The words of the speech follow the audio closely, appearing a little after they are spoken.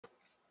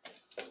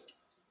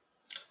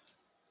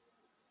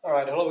All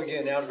right, hello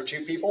again, algebra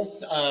 2 people.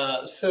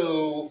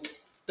 So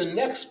the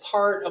next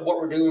part of what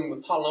we're doing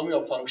with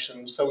polynomial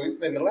functions,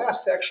 in the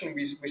last section,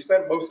 we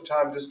spent most of the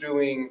time just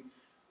doing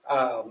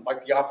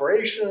like the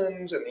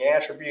operations and the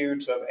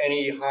attributes of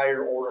any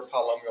higher order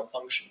polynomial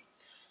function.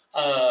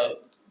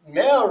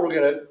 Now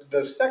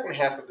the second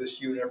half of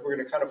this unit, we're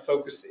gonna kind of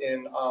focus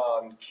in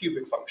on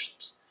cubic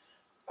functions.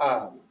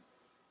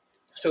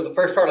 So the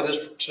first part of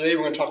this today,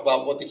 we're going to talk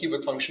about what the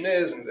cubic function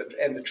is and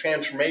the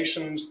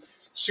transformations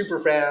super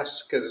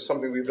fast, because it's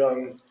something we've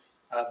done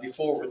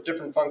before with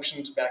different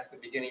functions back at the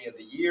beginning of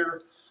the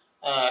year.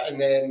 And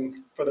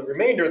then for the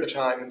remainder of the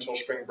time until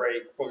spring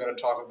break, we're going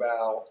to talk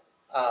about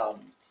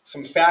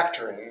some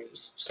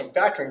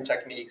factoring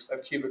techniques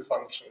of cubic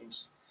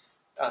functions.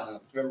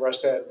 Remember I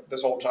said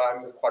this whole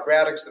time with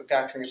quadratics that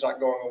factoring is not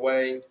going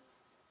away.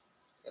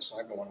 It's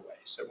not going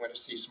away. So we're going to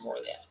see some more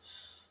of that.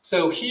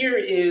 So here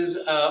is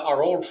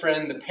our old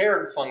friend, the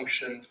parent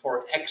function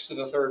for x to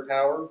the third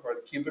power, or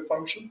the cubic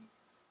function.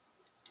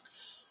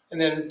 And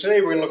then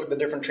today we're going to look at the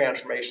different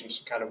transformations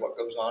and kind of what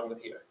goes on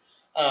with here.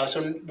 So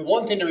the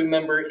one thing to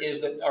remember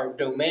is that our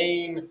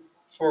domain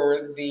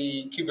for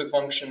the cubic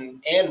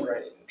function and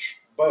range,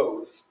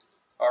 both,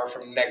 are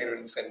from negative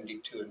infinity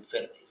to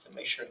infinity. So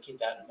make sure to keep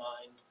that in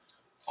mind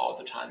all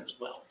the time as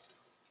well.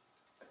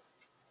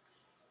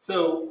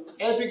 So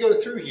as we go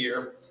through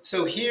here,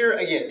 so here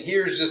again,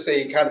 here's just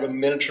a kind of a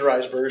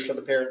miniaturized version of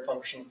the parent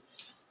function.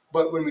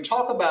 But when we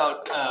talk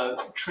about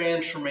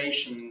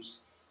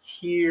transformations,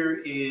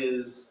 here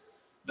is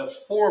the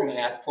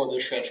format for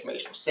this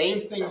transformation.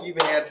 Same thing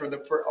you've had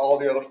for all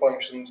the other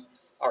functions,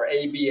 our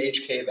a, b,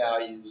 h, k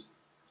values,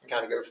 and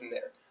kind of go from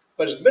there.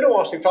 But it's been a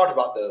while since we've talked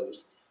about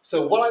those.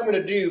 So what I'm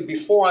going to do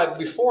before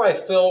I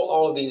fill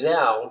all of these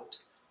out,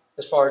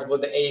 as far as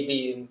what the a,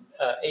 b, and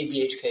a,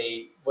 b, h,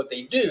 k, what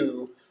they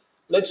do,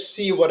 let's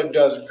see what it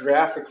does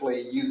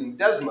graphically using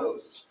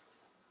Desmos,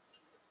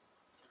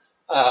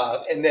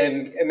 and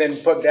then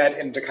put that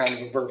into kind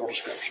of a verbal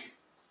description.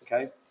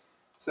 Okay,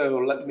 so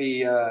let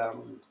me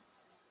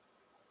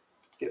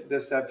get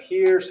this up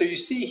here. So you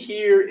see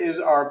here is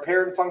our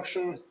parent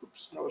function.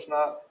 Oops, no, it's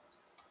not.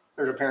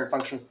 There's a parent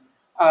function,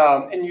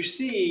 and you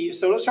see.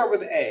 So let's start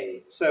with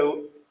a.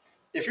 So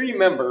if you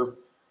remember,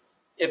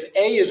 if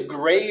a is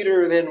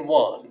greater than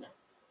 1,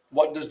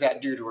 what does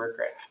that do to our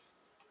graph?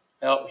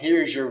 Now,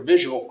 here's your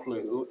visual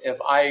clue. If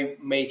I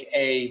make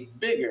a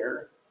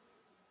bigger,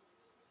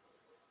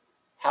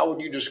 how would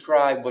you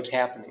describe what's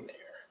happening there?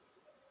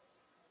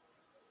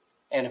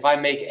 And if I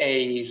make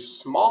a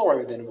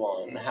smaller than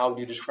 1, how would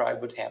you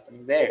describe what's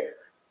happening there?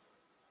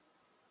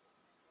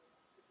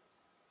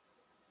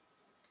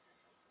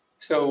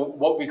 So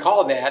what we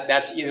call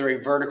that's either a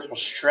vertical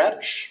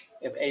stretch,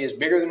 if a is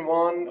bigger than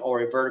 1,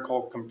 or a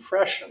vertical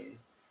compression,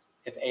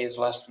 if a is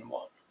less than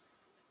 1.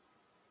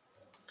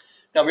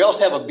 Now, we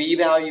also have a b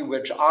value,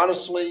 which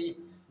honestly,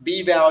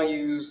 b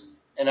values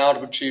in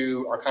algebra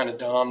 2 are kind of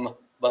dumb,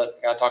 but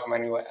I gotta talk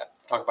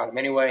about them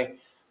anyway.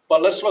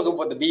 But let's look at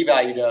what the b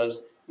value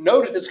does.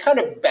 Notice it's kind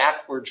of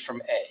backwards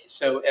from a.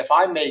 So if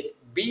I make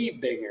b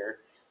bigger,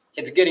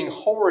 it's getting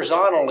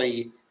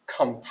horizontally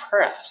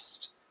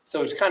compressed.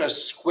 So it's kind of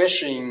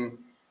squishing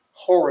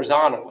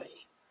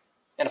horizontally.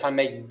 And if I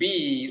make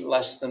b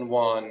less than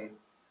 1,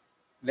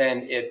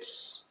 then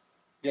it's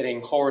getting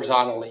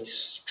horizontally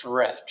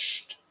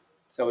stretched.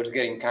 So it's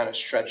getting kind of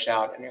stretched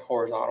out in a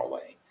horizontal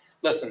way.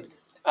 Listen,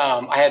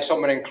 I had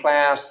someone in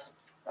class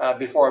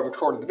before I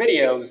recorded the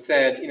video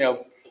said,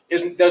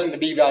 doesn't the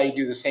b value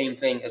do the same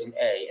thing as an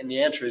a? And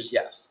the answer is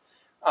yes.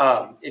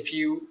 If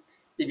you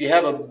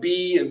have a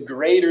b of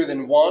greater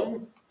than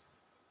 1,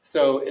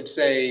 so it's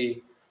a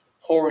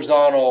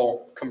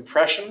horizontal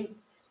compression,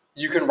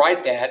 you can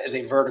write that as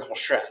a vertical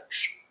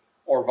stretch,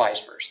 or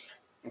vice versa.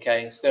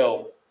 Okay,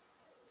 so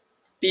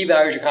b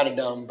values are kind of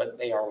dumb, but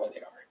they are what they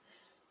are.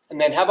 And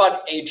then how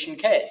about h and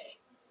k?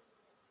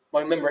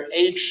 Well, remember,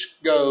 h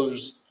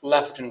goes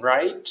left and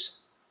right,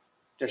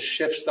 just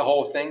shifts the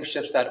whole thing,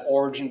 shifts that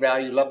origin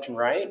value left and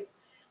right.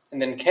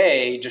 And then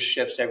k just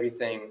shifts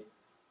everything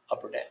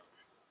up or down.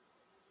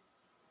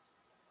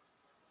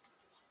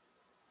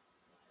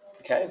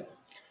 Okay,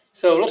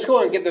 so let's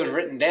go and get those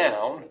written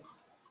down.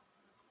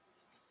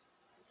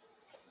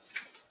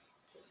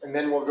 And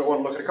then we'll go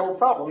and look at a couple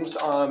problems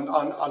on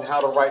how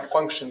to write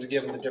functions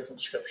given the different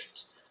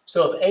descriptions.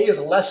 So if a is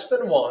less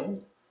than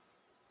 1,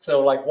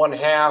 so like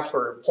 1/2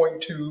 or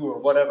 0.2 or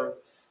whatever,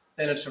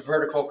 then it's a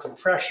vertical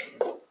compression,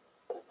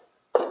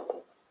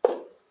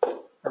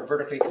 or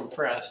vertically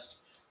compressed.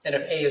 And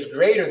if a is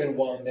greater than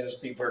 1, then it's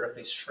be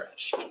vertically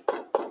stretched.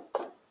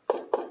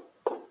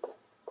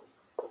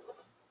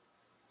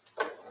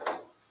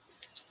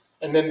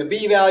 And then the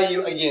b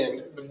value,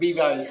 again, the b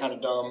value is kind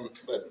of dumb,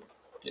 but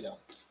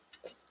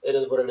it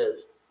is what it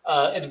is.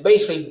 It's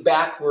basically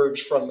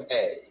backwards from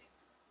a.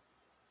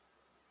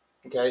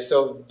 Okay,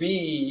 so if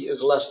b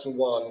is less than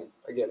 1,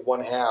 again,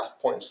 1/2,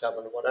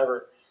 0.7,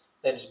 whatever,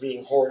 then it's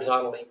being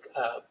horizontally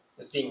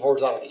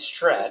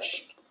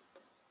stretched.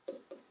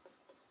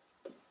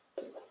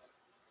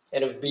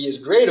 And if b is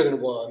greater than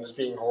 1, it's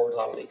being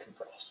horizontally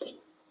compressed.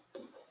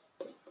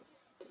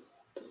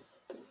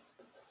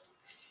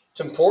 It's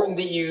important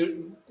that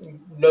you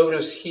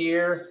notice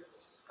here.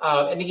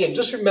 And again,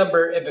 just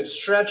remember, if it's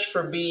stretched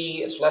for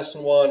B, it's less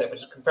than 1. If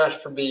it's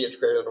compressed for B, it's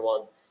greater than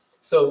 1.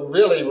 So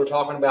really, we're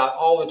talking about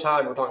all the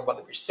time, we're talking about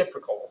the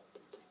reciprocal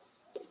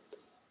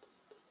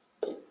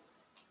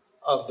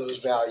of those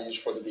values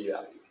for the B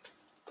value.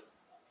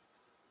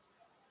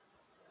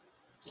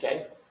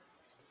 Okay?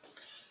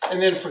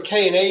 And then for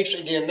K and H,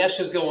 again, that's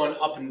just going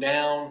up and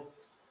down.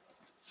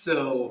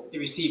 So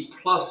if you see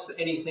plus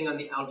anything on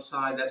the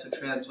outside, that's a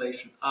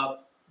translation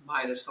up.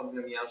 Minus something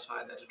on the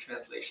outside, that's a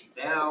translation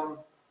down.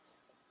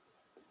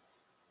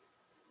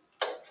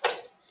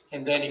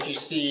 And then if you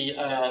see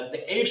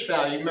the H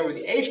value, remember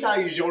the H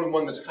value is the only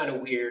one that's kind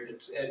of weird.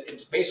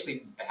 It's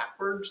basically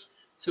backwards.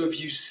 So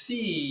if you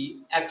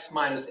see X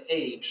minus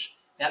H,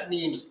 that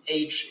means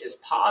H is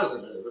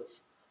positive.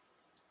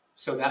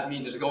 So that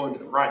means it's going to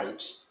the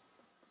right.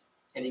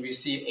 And if you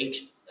see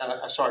X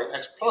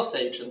plus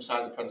H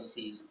inside the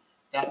parentheses,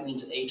 that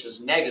means H is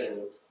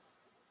negative.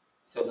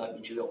 So that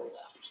means you go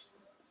left.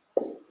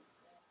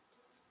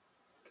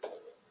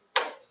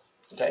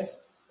 Okay?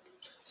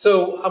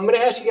 So I'm going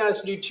to ask you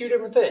guys to do two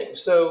different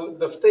things. So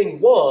the thing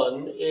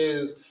one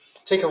is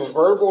take a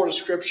verbal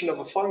description of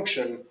a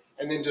function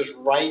and then just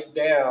write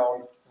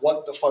down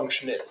what the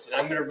function is. And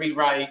I'm going to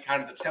rewrite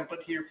kind of the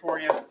template here for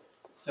you.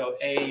 So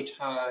A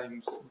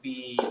times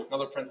B,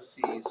 another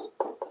parentheses.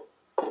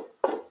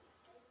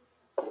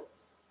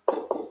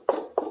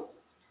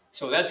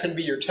 So that's going to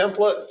be your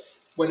template.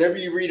 Whenever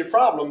you read a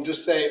problem,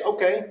 just say,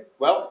 okay,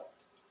 well,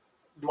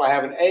 do I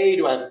have an A,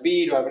 do I have a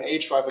B, do I have an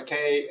H, do I have a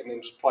K, and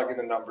then just plug in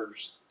the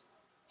numbers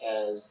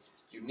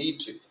as you need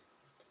to.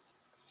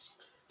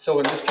 So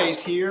in this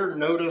case here,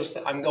 notice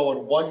that I'm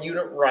going 1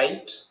 unit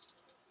right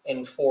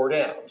and 4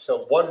 down.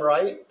 So 1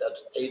 right,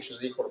 that's H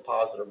is equal to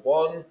positive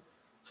 1.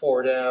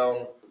 4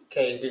 down,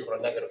 K is equal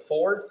to negative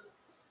 4.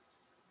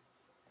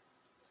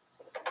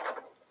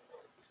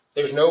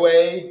 There's no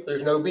A,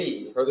 there's no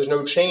B, or there's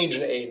no change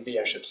in A and B,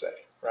 I should say,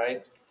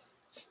 right?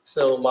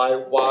 So my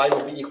Y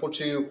will be equal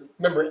to,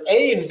 remember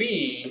A and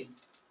B,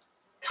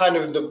 kind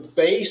of the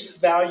base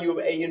value of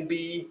A and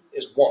B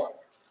is 1.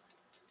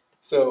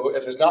 So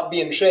if it's not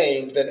being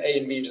changed, then A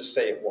and B just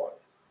stay at 1,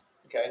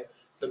 okay?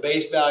 The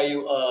base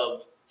value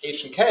of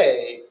H and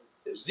K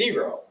is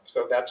 0.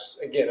 So that's,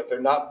 again, if they're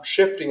not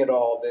shifting at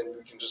all, then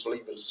we can just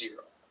leave it as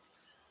 0.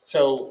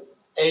 So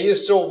A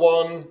is still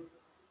 1,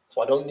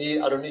 so I don't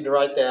need to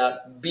write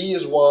that. B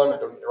is 1, I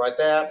don't need to write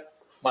that.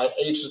 My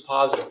H is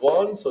positive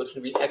 1, so it's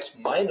going to be X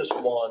minus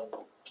 1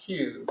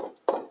 cubed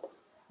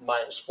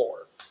minus 4.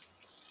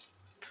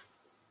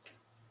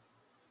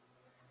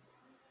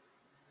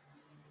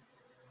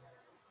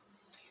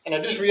 And I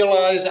just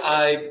realized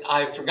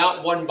I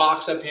forgot one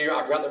box up here.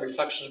 I forgot the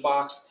reflections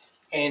box.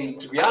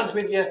 And to be honest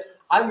with you,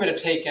 I'm going to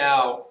take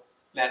out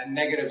that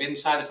negative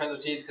inside the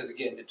parentheses because,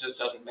 again, it just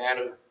doesn't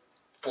matter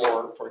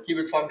for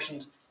cubic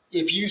functions.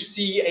 If you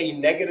see a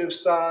negative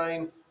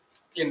sign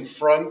in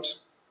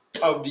front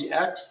of the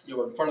X, in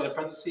front of the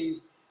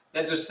parentheses,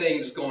 that just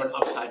saying it's going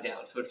upside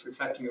down. So it's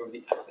reflecting over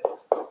the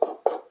X-axis.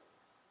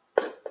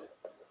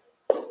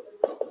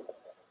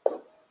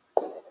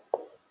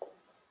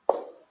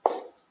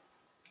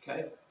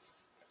 Okay.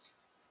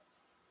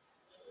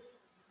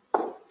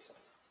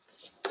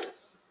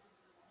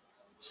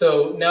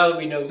 So now that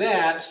we know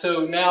that,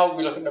 so now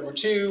we look at number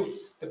 2.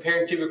 The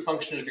parent cubic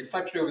function is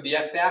reflected over the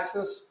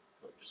x-axis,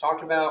 what we just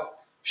talked about,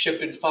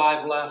 shifted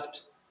 5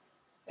 left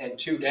and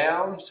 2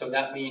 down. So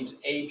that means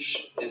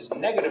H is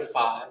negative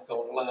 5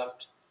 going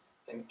left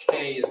and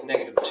K is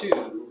negative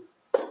 2.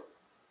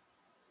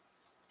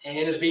 And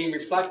is being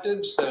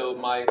reflected, so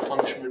my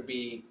function would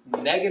be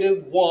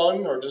negative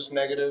 1, or just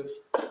negative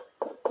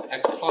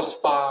x plus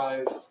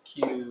 5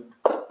 cubed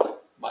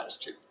minus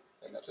 2.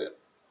 And that's it.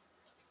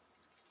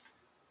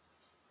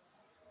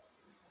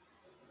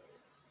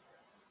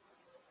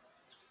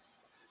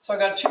 So I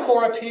got 2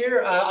 more up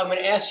here. I'm going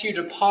to ask you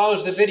to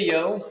pause the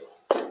video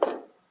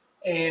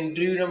and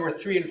do number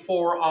 3 and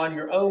 4 on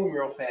your own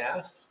real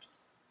fast.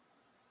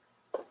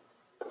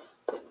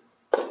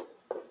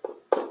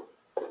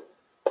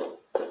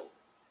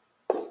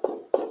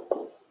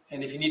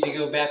 And if you need to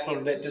go back a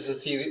little bit just to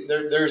see,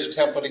 there's a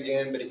template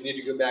again, but if you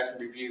need to go back and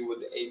review what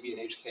the A, B,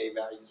 and HK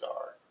values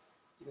are,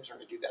 you can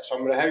certainly do that. So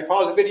I'm going to have you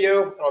pause the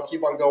video, and I'll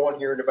keep on going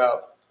here in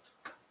about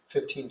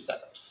 15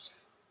 seconds.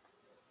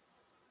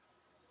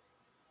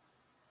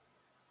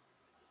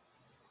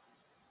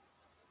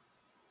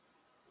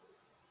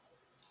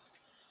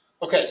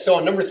 Okay, so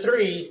on number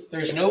 3,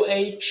 there's no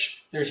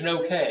H, there's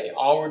no K.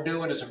 All we're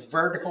doing is a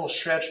vertical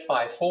stretch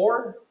by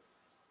 4,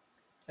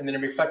 and then a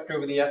reflector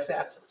over the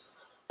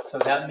x-axis. So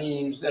that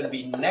means that'd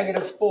be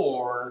negative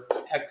 4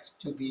 x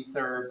to the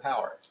 3rd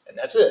power. And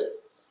that's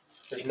it.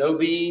 There's no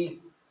B,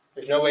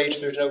 there's no H,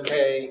 there's no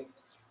K.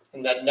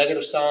 And that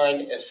negative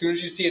sign, as soon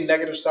as you see a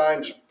negative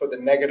sign, just put the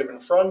negative in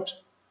front,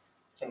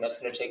 and that's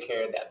going to take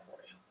care of that for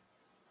you.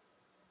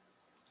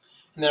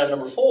 And then on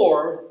number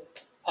 4,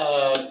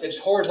 it's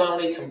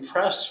horizontally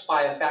compressed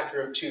by a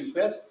factor of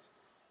 2/5,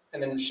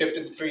 and then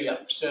shifted 3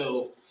 up.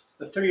 So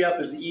The 3 up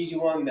is the easy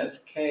one. That's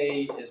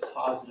k is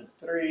positive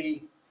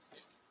 3.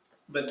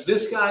 But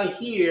this guy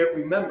here,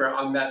 remember,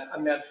 on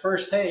that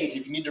first page,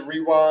 if you need to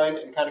rewind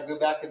and kind of go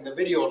back in the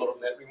video a little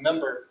bit,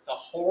 remember the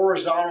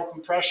horizontal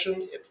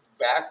compression, it's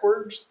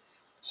backwards.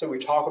 So we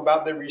talk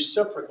about the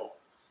reciprocal.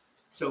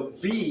 So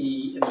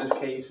V, in this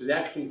case, is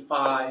actually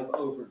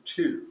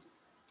 5/2.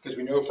 Because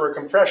we know for a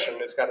compression,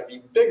 it's got to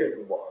be bigger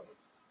than 1.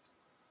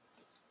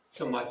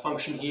 So my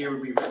function here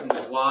would be written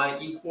as y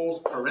equals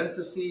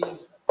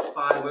parentheses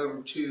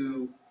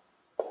 5/2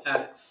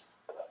 x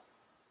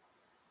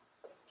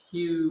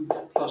cubed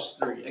plus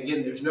 3.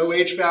 Again, there's no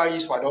h value,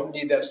 so I don't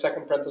need that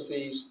second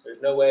parentheses.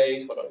 There's no a,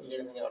 so I don't need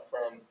anything out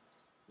from.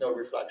 No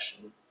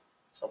reflection,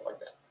 stuff like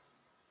that.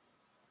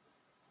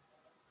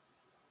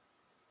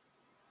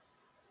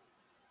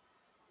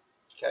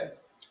 Okay.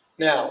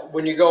 Now,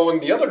 when you go in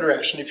the other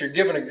direction, if you're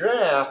given a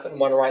graph and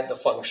want to write the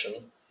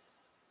function,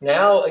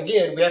 now,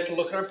 again, we have to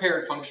look at our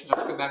parent function.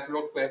 Let's go back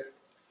real quick.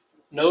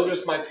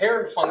 Notice my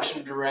parent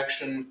function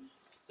direction,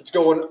 it's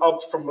going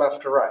up from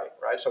left to right,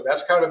 right? So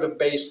that's kind of the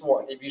base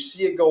one. If you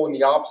see it go in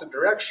the opposite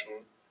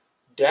direction,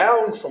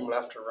 down from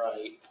left to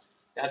right,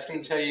 that's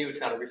going to tell you it's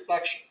got a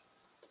reflection.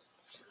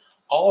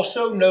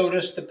 Also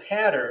notice the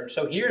pattern.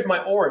 So here's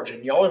my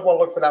origin. You always want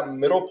to look for that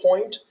middle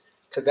point,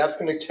 because that's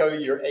going to tell you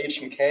your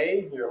h and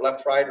k, your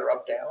left, right, or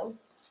up, down.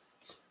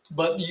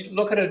 But you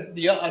look at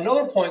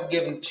another point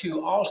given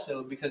too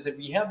also, because if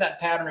you have that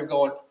pattern of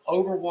going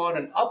over 1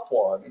 and up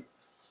 1,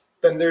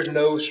 then there's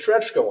no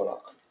stretch going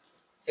on.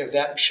 If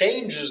that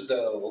changes,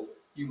 though,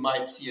 you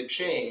might see a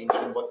change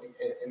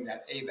in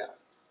that a value.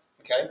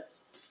 Okay?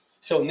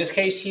 So in this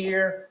case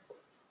here,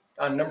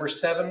 on number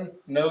 7,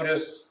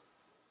 notice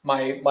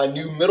my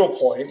new middle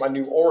point, my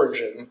new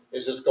origin,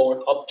 is just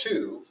going up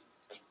 2.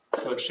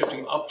 So it's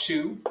shifting up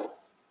 2.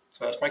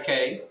 So that's my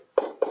k.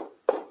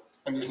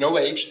 And there's no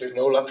h, there's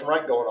no left and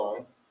right going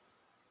on.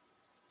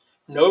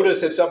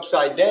 Notice it's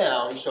upside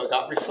down, so it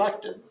got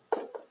reflected.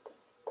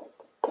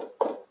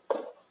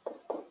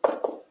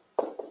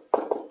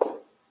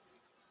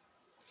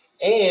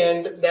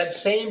 And that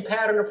same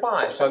pattern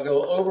applies. So I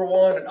go over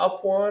 1 and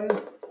up 1,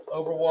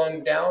 over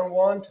 1, down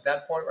 1 to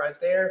that point right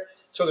there.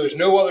 So there's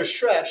no other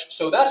stretch.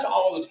 So that's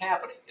all that's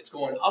happening. It's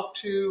going up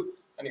 2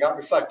 and it got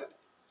reflected.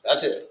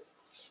 That's it.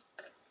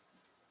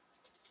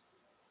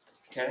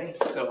 Okay,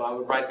 so I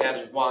would write that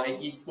as y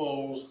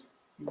equals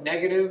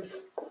negative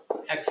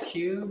x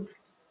cubed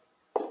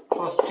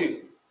plus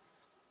 2.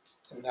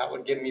 And that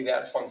would give me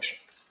that function.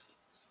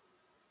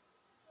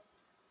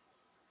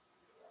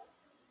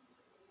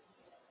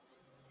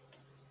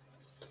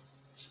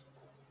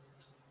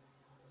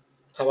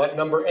 How about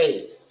number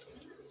 8?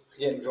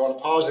 Again, if you want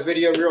to pause the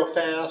video real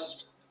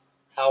fast,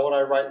 how would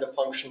I write the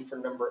function for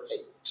number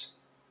 8?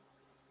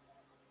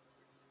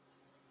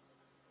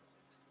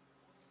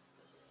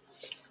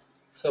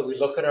 So we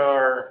look at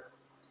our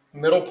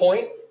middle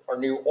point, our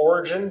new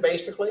origin,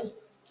 basically,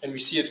 and we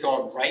see it's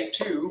gone right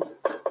 2.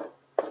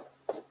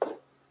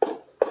 So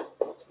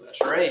that's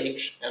our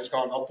h, and it's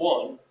gone up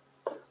 1.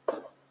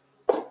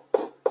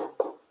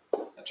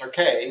 That's our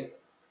k.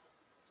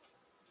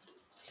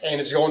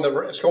 And it's going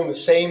the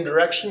same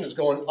direction. It's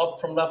going up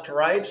from left to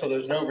right, so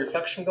there's no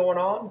reflection going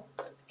on.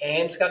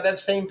 And it's got that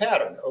same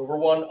pattern, over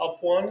 1,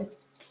 up 1.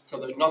 So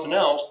there's nothing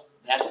else.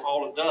 That's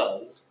all it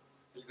does.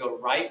 Is go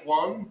right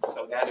 1,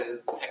 so that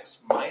is x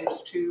minus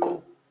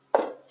 2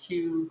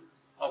 cubed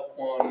up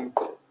 1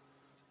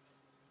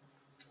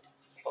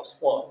 plus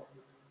 1.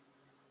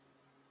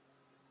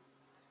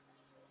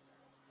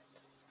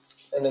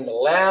 And then the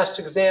last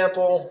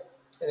example,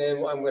 and then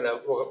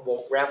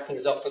we'll wrap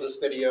things up for this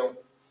video.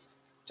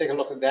 Take a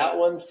look at that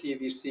one, see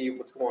if you see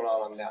what's going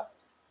on that one.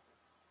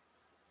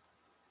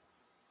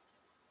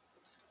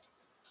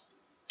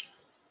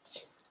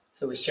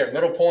 So we see our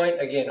middle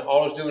point. Again,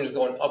 all it's doing is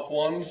going up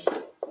 1.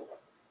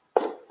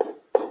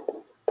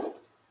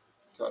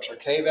 So that's our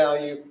k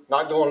value.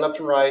 Not going left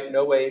and right,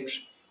 no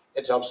h.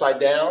 It's upside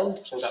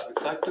down, so that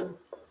reflected.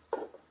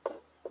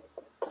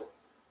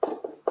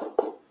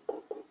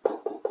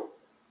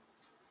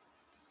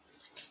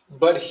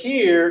 But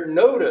here,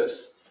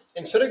 notice,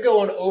 instead of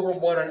going over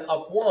 1 and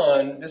up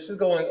 1, this is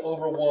going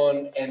over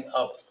 1 and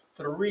up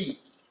 3.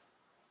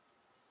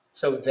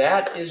 So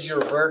that is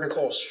your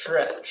vertical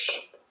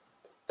stretch.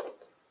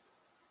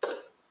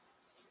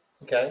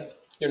 Okay?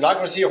 You're not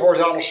going to see a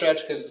horizontal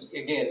stretch because,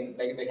 again,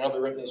 they can be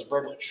written as a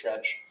vertical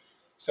stretch.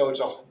 So it's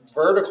a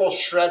vertical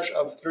stretch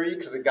of 3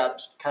 because it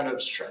got kind of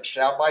stretched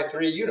out by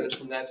 3 units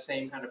from that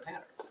same kind of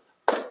pattern.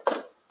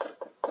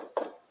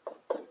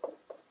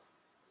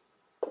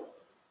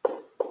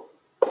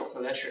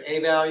 So that's your a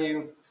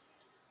value.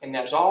 And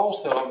that's all.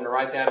 So I'm going to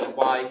write that as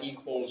y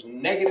equals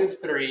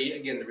negative 3.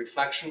 Again, the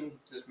reflection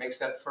just makes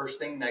that first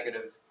thing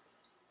negative.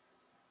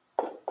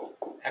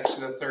 X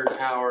to the 3rd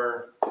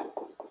power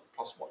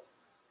plus 1.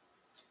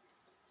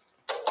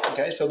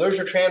 Okay, so those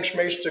are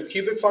transformations of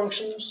cubic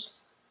functions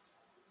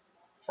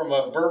from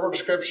a verbal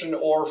description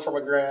or from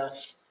a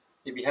graph.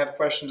 If you have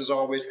questions, as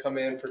always, come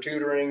in for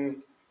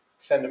tutoring,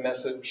 send a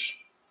message.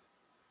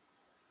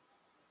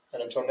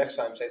 And until next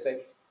time, stay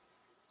safe.